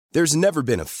There's never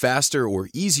been a faster or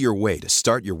easier way to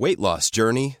start your weight loss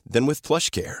journey than with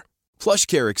PlushCare.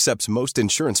 PlushCare accepts most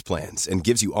insurance plans and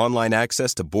gives you online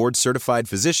access to board-certified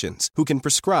physicians who can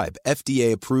prescribe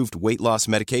FDA-approved weight loss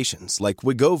medications like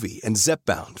Wegovy and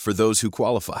Zepbound for those who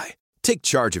qualify. Take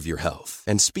charge of your health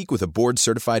and speak with a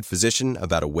board-certified physician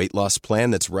about a weight loss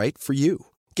plan that's right for you.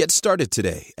 Get started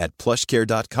today at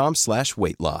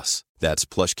plushcare.com/weight-loss. That's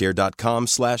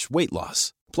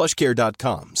plushcare.com/weight-loss.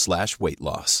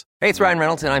 plushcare.com/weight-loss. Hey, it's Ryan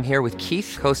Reynolds, and I'm here with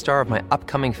Keith, co-star of my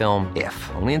upcoming film, If,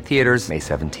 only in theaters May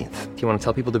 17th. Do you want to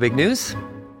tell people the big news?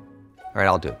 All right,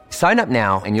 I'll do it. Sign up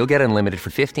now and you'll get unlimited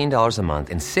for $15 a month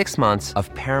and 6 months of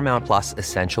Paramount Plus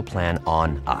Essential Plan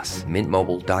on us.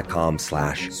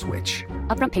 MintMobile.com/switch.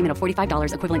 Upfront payment of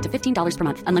 $45 equivalent to $15 per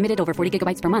month. Unlimited over 40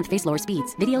 gigabytes per month. Face lower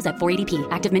speeds. Videos at 480p.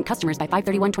 Active Mint customers by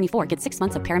 531.24 get 6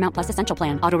 months of Paramount Plus Essential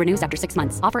Plan. Auto renews after 6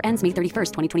 months. Offer ends May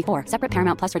 31st, 2024. Separate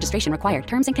Paramount Plus registration required.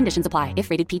 Terms and conditions apply if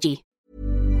rated PG.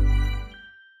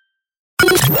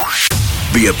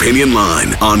 The Opinion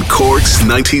Line on Cork's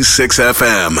 96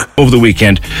 FM. Over the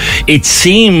weekend, it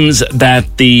seems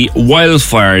that the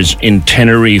wildfires in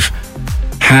Tenerife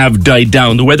have died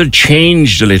down. The weather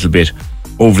changed a little bit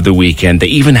over the weekend. They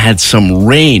even had some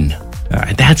rain.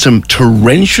 They had some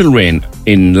torrential rain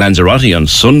in Lanzarote on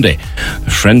Sunday.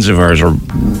 Friends of ours or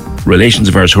relations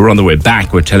of ours who were on the way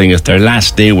back were telling us their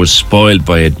last day was spoiled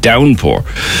by a downpour.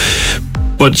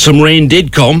 But some rain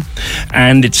did come,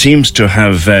 and it seems to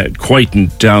have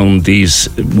quietened down these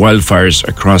wildfires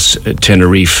across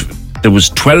Tenerife. There was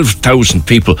 12,000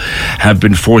 people have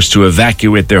been forced to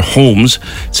evacuate their homes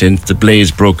since the blaze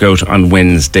broke out on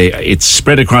Wednesday. It's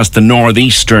spread across the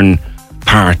northeastern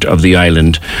part of the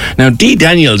island. Now, Dee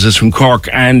Daniels is from Cork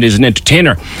and is an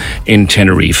entertainer in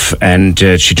Tenerife, and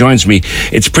she joins me.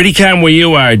 It's pretty calm where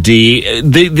you are, Dee.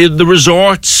 The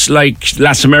resorts like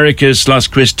Las Americas, Los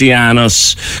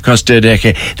Cristianos, Costa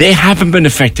Deca, they haven't been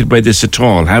affected by this at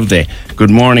all, have they?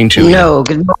 Good morning to you. No,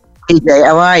 good morning, PJ.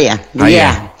 How are you?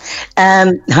 Yeah.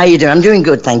 How you doing? I'm doing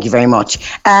good, thank you very much.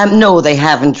 No, they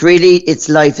haven't really. It's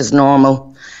life as normal.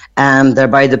 They're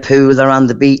by the pool, they're on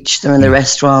the beach, they're in the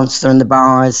restaurants, they're in the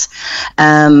bars.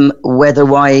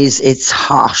 Weather-wise, it's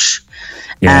hot.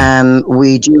 Yeah.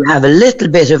 We do have a little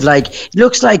bit of it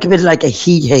looks like a bit like a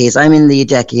heat haze. I'm in the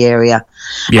Adeje area.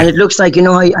 Yeah. And it looks like,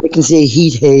 I can see a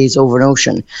heat haze over an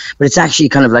ocean, but it's actually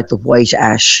kind of like the white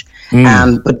ash.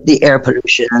 But the air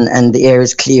pollution and the air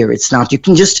is clear. It's not, you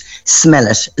can just smell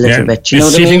it a little bit. You know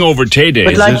it's what I mean? sitting over Tay-Day,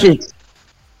 but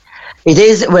it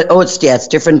is. Well, it's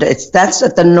different. That's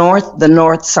at the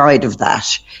north side of that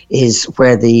is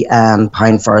where the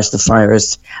pine forest, the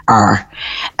fires are.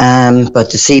 But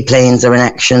the seaplanes are in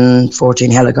action, 14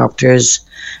 helicopters,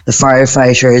 the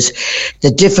firefighters.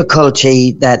 The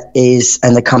difficulty that is,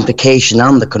 and the complication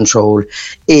on the control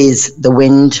is the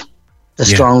wind, the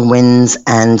strong winds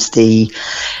and the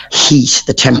heat,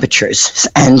 the temperatures.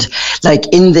 And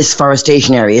in this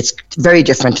forestation area, it's very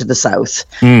different to the south.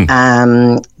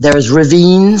 There's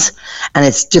ravines and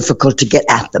it's difficult to get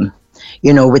at them,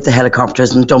 with the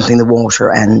helicopters and dumping the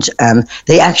water. And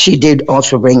they actually did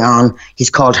also bring on, he's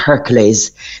called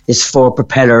Hercules, this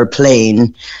 4-propeller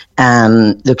plane.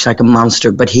 Looks like a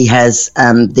monster, but he has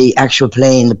the actual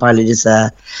plane. The pilot is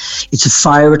it's a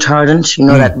fire retardant,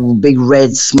 that big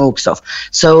red smoke stuff.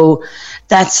 So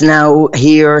that's now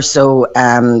here. So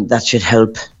that should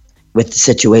help with the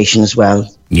situation as well.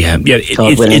 Yeah.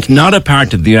 It's not a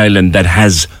part of the island that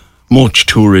has much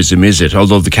tourism, is it?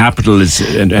 Although the capital is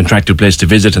an attractive place to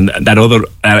visit, and that other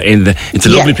it's a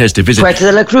lovely place to visit. Puerto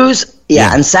de la Cruz,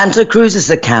 and Santa Cruz is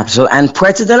the capital, and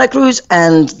Puerto de la Cruz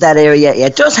and that area,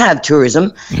 it does have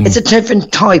tourism. It's a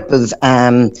different type of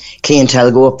clientele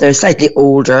go up there, slightly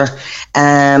older.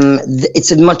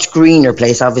 It's a much greener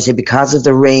place, obviously, because of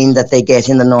the rain that they get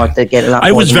in the north. They get a lot.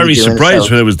 I was very surprised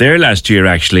when I was there last year,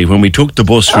 actually, when we took the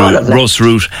bus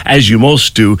route, as you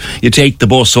must do. You take the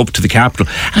bus up to the capital.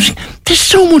 I was thinking, there's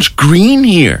so much green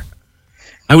here.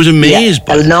 I was amazed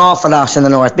by an awful lot in the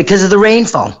north because of the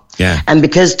rainfall. Yeah. And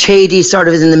because Chady sort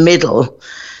of is in the middle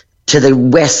to the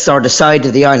west sort of side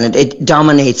of the island, it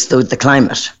dominates the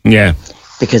climate. Yeah.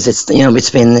 Because it's the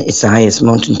highest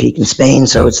mountain peak in Spain,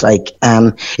 so it's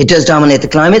it does dominate the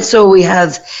climate. So we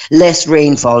have less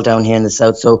rainfall down here in the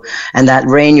south. So, and that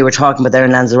rain you were talking about there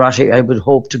in Lanzarote, I would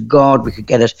hope to God we could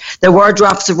get it. There were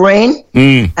drops of rain,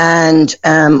 and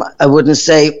I wouldn't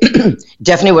say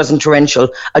definitely wasn't torrential.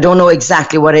 I don't know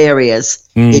exactly what areas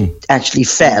it actually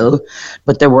fell,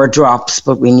 but there were drops.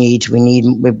 But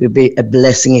would be a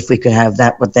blessing if we could have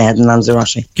that what they had in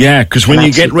Lanzarote. Yeah, because when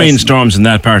you get rainstorms in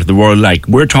that part of the world,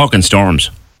 we're talking storms.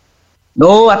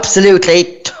 No, absolutely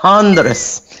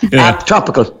thunderous,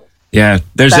 tropical. Yeah,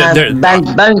 there's a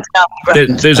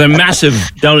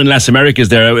massive down in Las Americas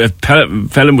there. A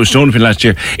fellow was showing me last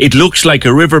year. It looks like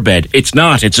a riverbed. It's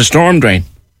not. It's a storm drain.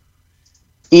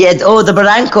 Yeah. Oh, the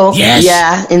Barranco. Yes.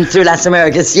 Yeah, in through Las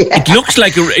Americas. Yeah. It looks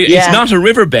like it's not a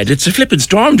riverbed. It's a flipping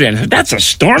storm drain. That's a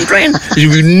storm drain. You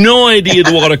have no idea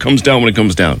the water comes down when it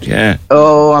comes down. Yeah.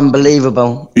 Oh,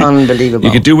 unbelievable! Unbelievable.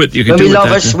 You could do it. We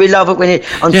love it. We love it when it.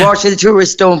 Unfortunately, the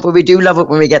tourists don't, but we do love it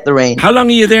when we get the rain. How long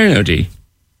are you there now, Dee?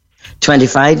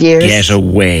 25 years. Get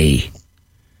away.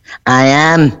 I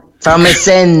am. For my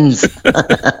sins.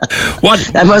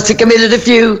 What? I must have committed a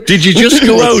few. Did you just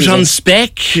go out on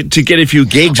spec to get a few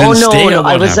gigs and stay? No.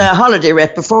 I was a holiday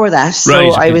rep before that. So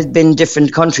right, okay. I was in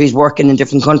different countries, working in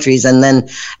different countries. And then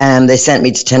they sent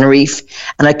me to Tenerife.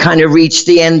 And I kind of reached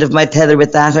the end of my tether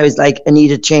with that. I was like, I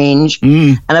need a change.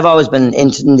 And I've always been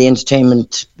in the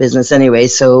entertainment business anyway.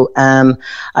 So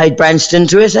I branched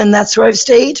into it, and that's where I've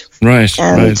stayed. Right.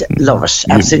 And love it.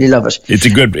 Absolutely love it. It's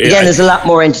a good... Again, there's a lot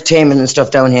more entertainment and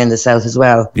stuff down here in the south as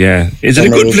well. Yeah. Is it a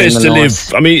good place to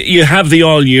live? I mean, you have the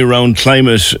all year round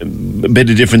climate, a bit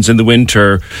of difference in the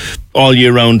winter, all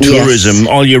year round tourism,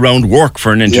 all year round work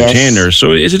for an entertainer. Yes.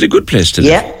 So is it a good place to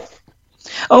live? Yeah.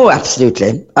 Oh,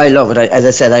 absolutely. I love it. As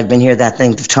I said, I've been here that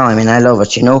length of time and I love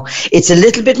it, you know. It's a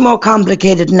little bit more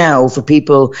complicated now for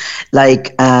people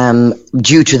like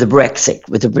due to the Brexit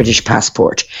with the British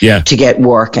passport to get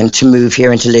work and to move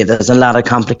here and to live. There's a lot of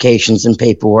complications and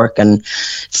paperwork, and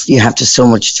you have to so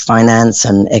much finance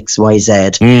and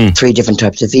XYZ, 3 different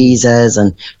types of visas,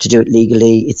 and to do it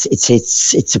legally,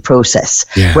 it's a process.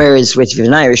 Yeah. Whereas with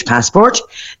an Irish passport,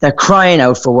 they're crying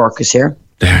out for workers here.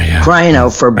 Crying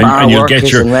out for bar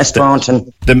workers and restaurant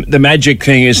and the magic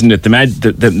thing, isn't it?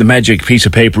 The magic piece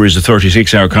of paper is a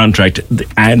 36-hour contract,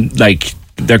 and like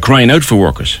they're crying out for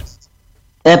workers.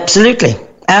 Absolutely.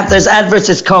 There's adverts.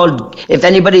 It's called, if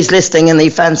anybody's listening and they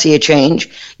fancy a change,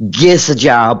 Giz a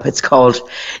Job. It's called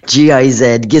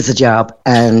GIZ, Giz a Job,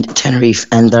 and Tenerife,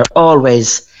 and they're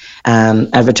always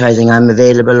advertising I'm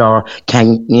available, or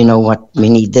can you know what,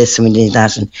 we need this and we need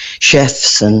that, and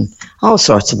chefs and all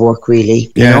sorts of work,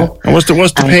 really. You know? And what's the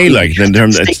pay like in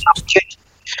terms of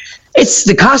it's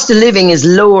the cost of living is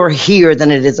lower here than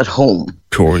it is at home. Of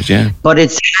course, yeah. But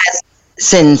it's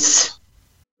since.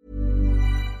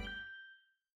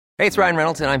 Hey, it's Ryan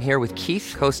Reynolds, and I'm here with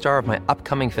Keith, co-star of my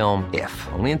upcoming film, If,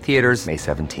 only in theaters May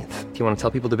 17th. Do you want to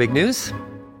tell people the big news?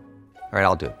 All right,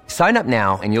 I'll do it. Sign up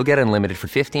now and you'll get unlimited for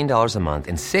 $15 a month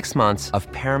and 6 months of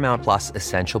Paramount Plus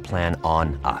Essential Plan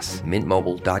on us.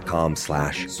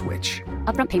 MintMobile.com/switch.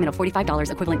 Upfront payment of $45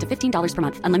 equivalent to $15 per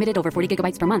month. Unlimited over 40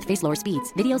 gigabytes per month. Face lower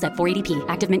speeds. Videos at 480p.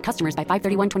 Active Mint customers by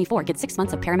 531.24 get 6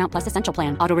 months of Paramount Plus Essential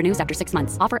Plan. Auto renews after 6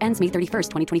 months. Offer ends May 31st,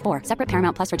 2024. Separate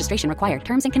Paramount Plus registration required.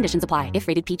 Terms and conditions apply if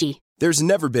rated PG. There's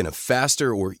never been a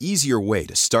faster or easier way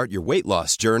to start your weight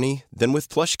loss journey than with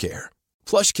PlushCare.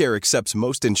 PlushCare accepts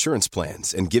most insurance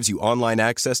plans and gives you online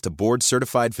access to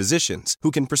board-certified physicians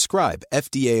who can prescribe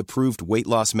FDA-approved weight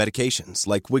loss medications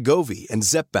like Wegovy and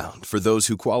Zepbound for those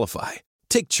who qualify.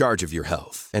 Take charge of your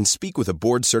health and speak with a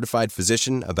board-certified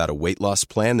physician about a weight loss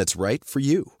plan that's right for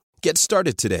you. Get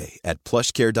started today at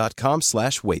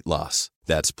plushcare.com/weight-loss.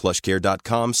 That's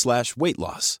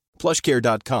plushcare.com/weight-loss.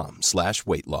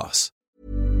 plushcare.com/weight-loss.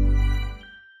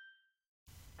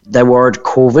 The word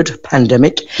COVID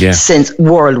pandemic, since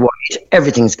worldwide,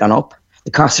 everything's gone up.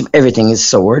 The cost of everything is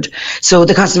soared. So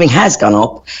the cost of living has gone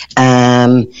up.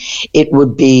 It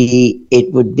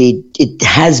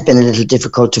has been a little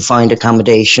difficult to find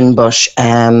accommodation, but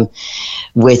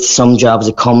with some jobs,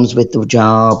 it comes with the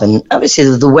job, and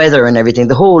obviously the weather and everything.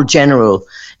 The whole general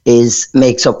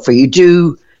makes up for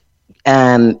you.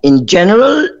 In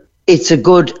general, it's a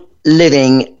good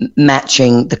living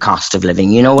matching the cost of living.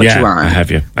 You know what you earn. I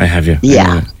have you.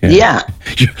 Yeah.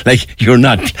 You're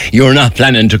not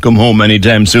planning to come home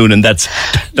anytime soon, and that's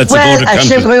well,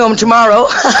 actually I'm coming home tomorrow.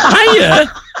 Are you?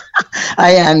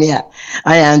 I am, yeah.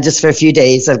 I am, just for a few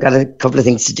days. I've got a couple of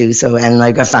things to do. So, and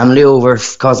I've got family over,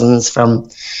 cousins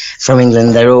from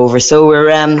England. They're over. So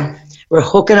we're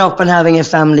hooking up and having a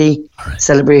family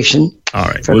celebration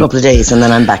for a couple of days, and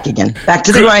then I'm back again. Back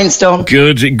to the grindstone.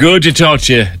 Good to talk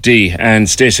to you, Dee, and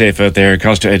stay safe out there.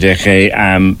 Costa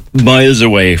Adeje, miles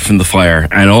away from the fire,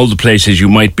 and all the places you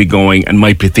might be going and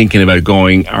might be thinking about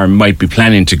going or might be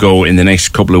planning to go in the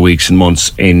next couple of weeks and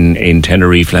months in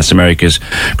Tenerife, Las Americas,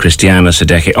 Christianas,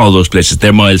 Adeje, all those places,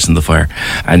 they're miles from the fire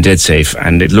and dead safe,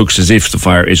 and it looks as if the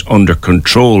fire is under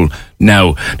control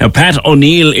now. Pat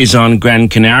O'Neill is on Gran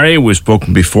Canaria. We've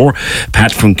spoken before.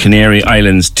 Pat from Canary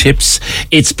Islands Tips.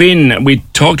 We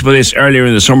talked about this earlier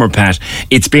in the summer, Pat.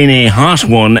 It's been a hot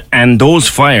one, and those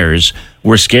fires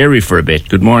were scary for a bit.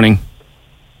 Good morning.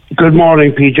 Good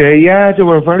morning, PJ. Yeah, they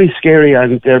were very scary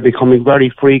and they're becoming very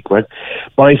frequent.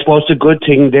 But I suppose the good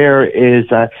thing there is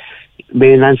that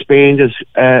mainland Spain is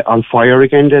on fire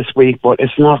again this week, but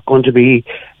it's not going to be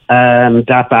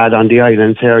that bad on the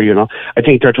islands here, you know. I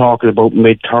think they're talking about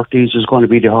mid-30s is going to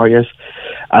be the highest.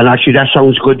 And actually, that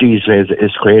sounds good these days.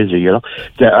 It's crazy, you know.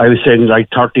 I was saying like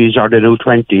 30s are the new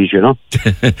 20s, you know.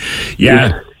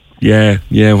 Yeah.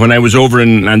 When I was over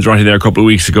in Lanzarote there a couple of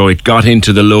weeks ago, it got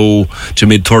into the low to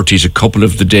mid-30s a couple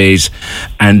of the days,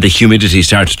 and the humidity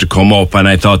started to come up, and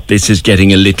I thought, this is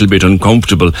getting a little bit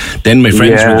uncomfortable. Then my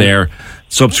friends were there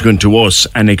subsequent to us,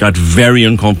 and it got very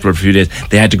uncomfortable for a few days.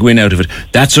 They had to go in out of it.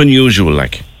 That's unusual,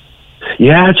 like.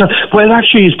 Yeah, well,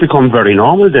 actually, it's become very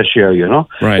normal this year, you know.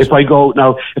 Right. If I go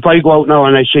out now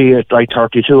and I see it like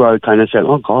 32, I'll kind of say,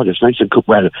 oh, God, it's nice and cool.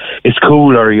 Well, it's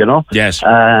cooler, you know. Yes.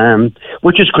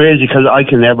 Which is crazy because I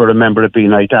can never remember it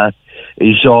being like that.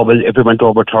 It's always, if it went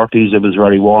over 30s, it was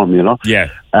very warm, you know.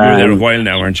 Yeah, you're there a while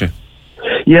now, aren't you?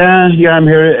 Yeah, I'm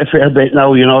here a fair bit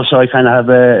now, you know, so I kind of have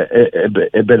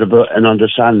a bit of an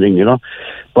understanding, you know.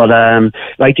 But,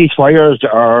 like, these fires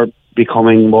are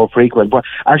becoming more frequent. But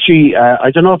actually,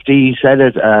 I don't know if Dee said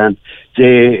it,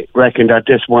 they reckon that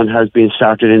this one has been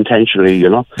started intentionally, you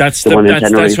know. That's how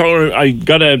I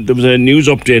got there was a news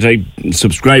update. I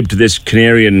subscribed to this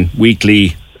Canarian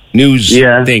weekly news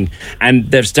thing, and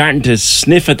they're starting to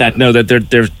sniff at that now, that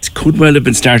there could well have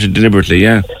been started deliberately,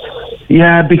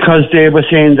 Yeah, because they were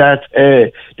saying that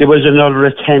there was another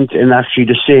attempt in actually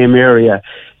the same area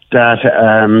that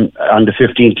on the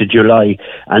 15th of July,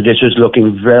 and this is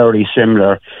looking very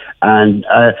similar. And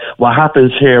what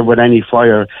happens here with any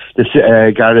fire, the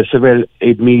Garda Civil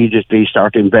immediately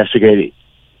start investigating,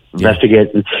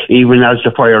 even as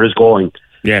the fire is going.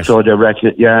 Yes. So they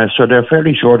reckon, so they're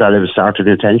fairly sure that it was started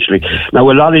intentionally. Now,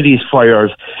 a lot of these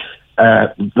fires,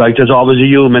 like there's always a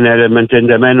human element in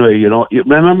them anyway, you know. You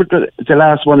remember the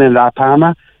last one in La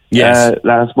Palma? Yes.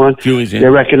 Last month. Jewish, They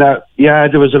reckon that,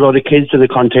 there was a lot of kids in a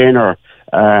container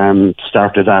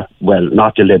started that, well,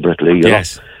 not deliberately, you know.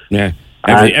 Yeah.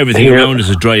 Everything around is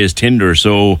as dry as tinder,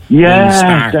 so one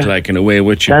spark, like, in a way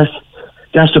with you.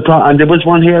 That's the problem. And there was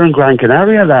one here in Gran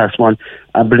Canaria last one,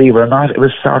 and believe it or not, it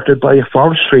was started by a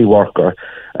forestry worker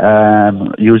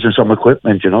using some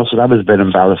equipment, you know, so that was a bit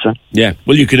embarrassing. Yeah,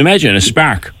 well, you can imagine a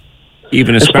spark.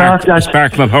 Even a spark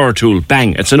from a power tool,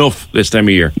 bang, it's enough this time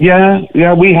of year.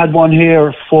 Yeah, we had one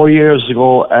here 4 years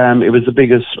ago. It was the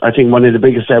biggest, I think one of the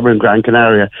biggest ever in Gran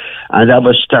Canaria, and that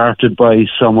was started by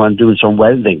someone doing some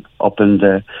welding up in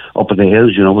the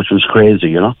hills, you know, which was crazy,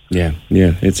 you know. Yeah,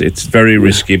 it's very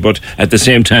risky, but at the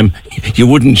same time, you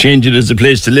wouldn't change it as a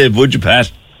place to live, would you,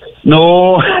 Pat?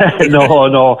 No, not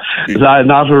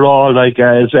at all. Like,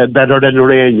 it's better than the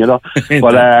rain, you know.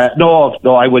 But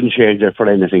no, I wouldn't change it for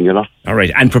anything, you know. All right.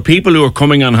 And for people who are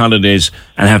coming on holidays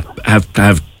and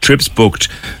have trips booked,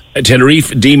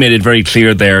 Tenerife, Dee made it very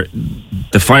clear there,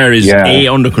 the fire is A,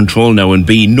 under control now, and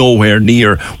B, nowhere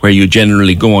near where you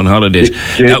generally go on holidays.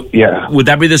 Would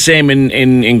that be the same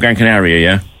in Gran Canaria,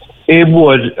 yeah? It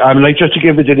would. Like, just to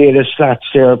give you the latest stats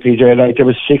there, PJ, like, there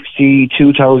was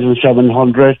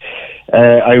 62,700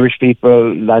 Irish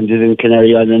people landed in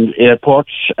Canary Island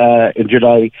airports in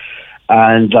July,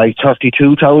 and like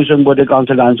 32,000 would have gone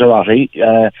to Lanzarote,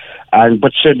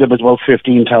 but still there was about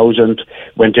 15,000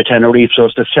 went to Tenerife, so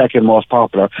it's the second most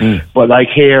popular. But like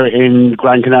here in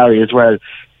Gran Canaria as well,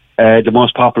 the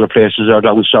most popular places are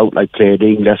down south, like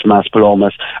Clydinglas,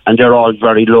 Maspalomas, and they're all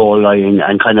very low-lying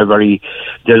and kind of there's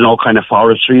no kind of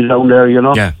forestry down there, you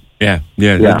know? Yeah.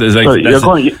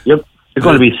 You're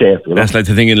going to be safe, you know? That's like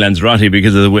the thing in Lanzarote,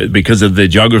 because of the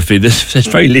geography. There's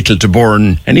very little to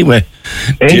burn anyway.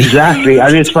 Exactly,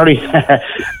 and it's very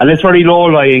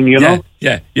low-lying, you know?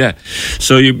 Yeah.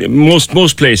 So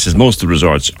most places, most of the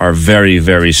resorts are very,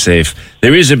 very safe.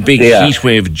 There is a big heat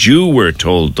wave due, we're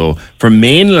told, though, for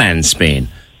mainland Spain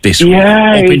this week,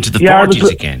 up into the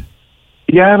 40s again.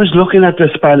 Yeah, I was looking at the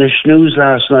Spanish news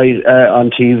last night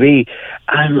on TV,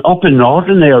 and up in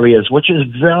northern areas, which is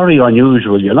very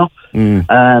unusual, you know.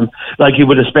 Like you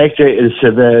would expect it in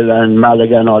Seville and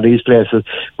Malaga and all these places,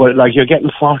 but like you're getting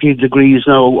 40 degrees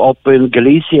now up in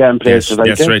Galicia and places like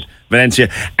that. That's right, Valencia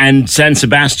and San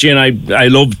Sebastian. I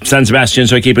love San Sebastian,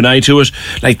 so I keep an eye to it.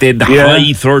 Like the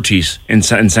high 30s in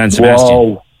San Sebastian.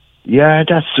 Wow. Yeah,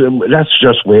 that's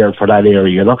just weird for that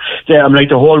area, you know. I'm like,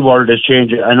 the whole world is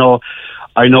changing.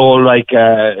 I know, like,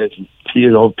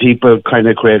 you know, people kind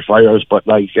of create fires, but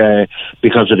like,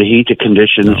 because of the heated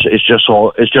conditions, it's just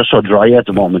so dry at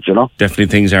the moment, you know. Definitely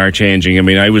things are changing. I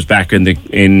mean, I was back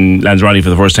in Lanzarote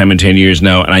for the first time in 10 years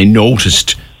now, and I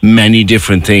noticed many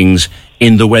different things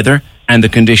in the weather and the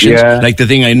conditions. Yeah. Like the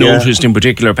thing I noticed in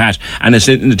particular, Pat, and it's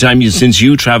in the time since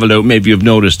you travelled out, maybe you've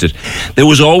noticed it. There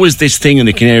was always this thing in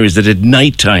the Canaries that at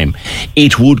night time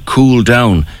it would cool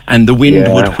down and the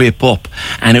wind would whip up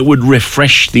and it would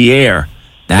refresh the air.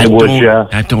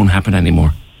 That don't happen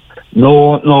anymore.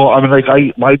 No. I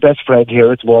mean, my best friend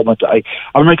here at the moment.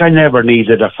 I never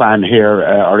needed a fan here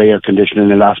or air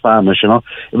conditioning in Las Palmas. You know,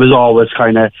 it was always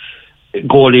kind of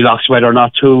Goldilocks weather,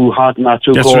 not too hot, not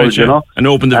too cold. Right, you know, and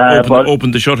open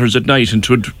the shutters at night and it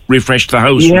would refresh the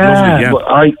house. Yeah, but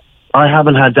I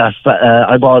haven't had that.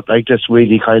 I bought like this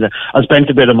really kind of. I spent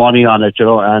a bit of money on it, you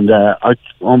know, and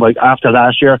after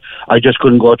last year, I just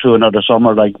couldn't go through another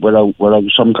summer like without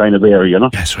some kind of air, you know.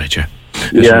 That's right, yeah.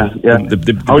 Yeah.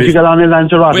 How did you get on in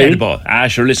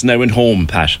Lanzarote? Sure, listen, I went home,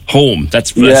 Pat. Home.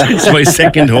 That's my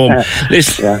second home.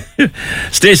 Listen,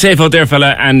 stay safe out there,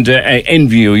 fella, and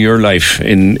envy your life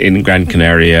in Gran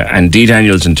Canaria and D.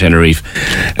 Daniels in Tenerife.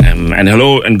 And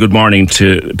hello and good morning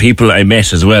to people I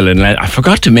met as well. And I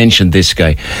forgot to mention this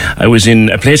guy. I was in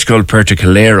a place called Puerto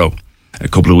Calero a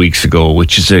couple of weeks ago,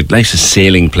 which is a nice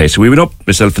sailing place. We went up,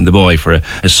 myself and the boy, for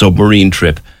a submarine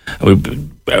trip.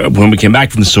 When we came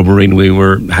back from the submarine, we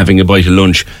were having a bite of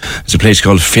lunch. There's a place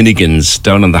called Finnegan's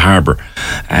down on the harbour,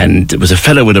 and there was a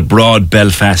fellow with a broad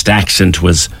Belfast accent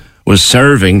was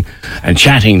serving and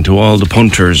chatting to all the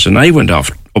punters, and I went off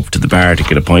up to the bar to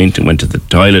get a pint and went to the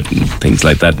toilet and things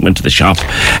like that, and went to the shop,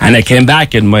 and I came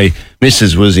back and my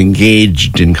missus was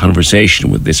engaged in conversation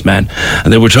with this man,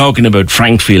 and they were talking about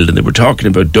Frankfield and they were talking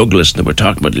about Douglas and they were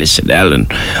talking about Lissadell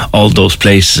and all those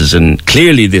places, and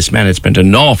clearly this man had spent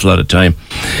an awful lot of time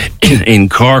in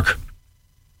Cork.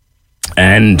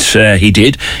 And he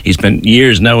did. He spent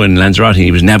years now in Lanzarote.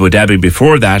 He was in Abu Dhabi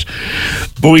before that.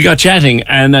 But we got chatting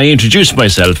and I introduced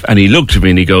myself and he looked at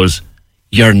me and he goes,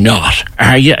 "You're not,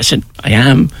 are you?" I said, "I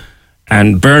am."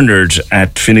 And Bernard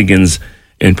at Finnegan's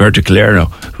in Puerto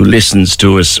Calero, who listens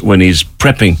to us when he's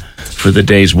prepping for the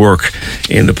day's work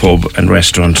in the pub and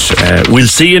restaurant. We'll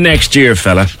see you next year,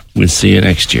 fella. We'll see you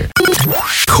next year.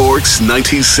 Cork's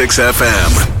 96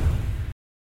 FM.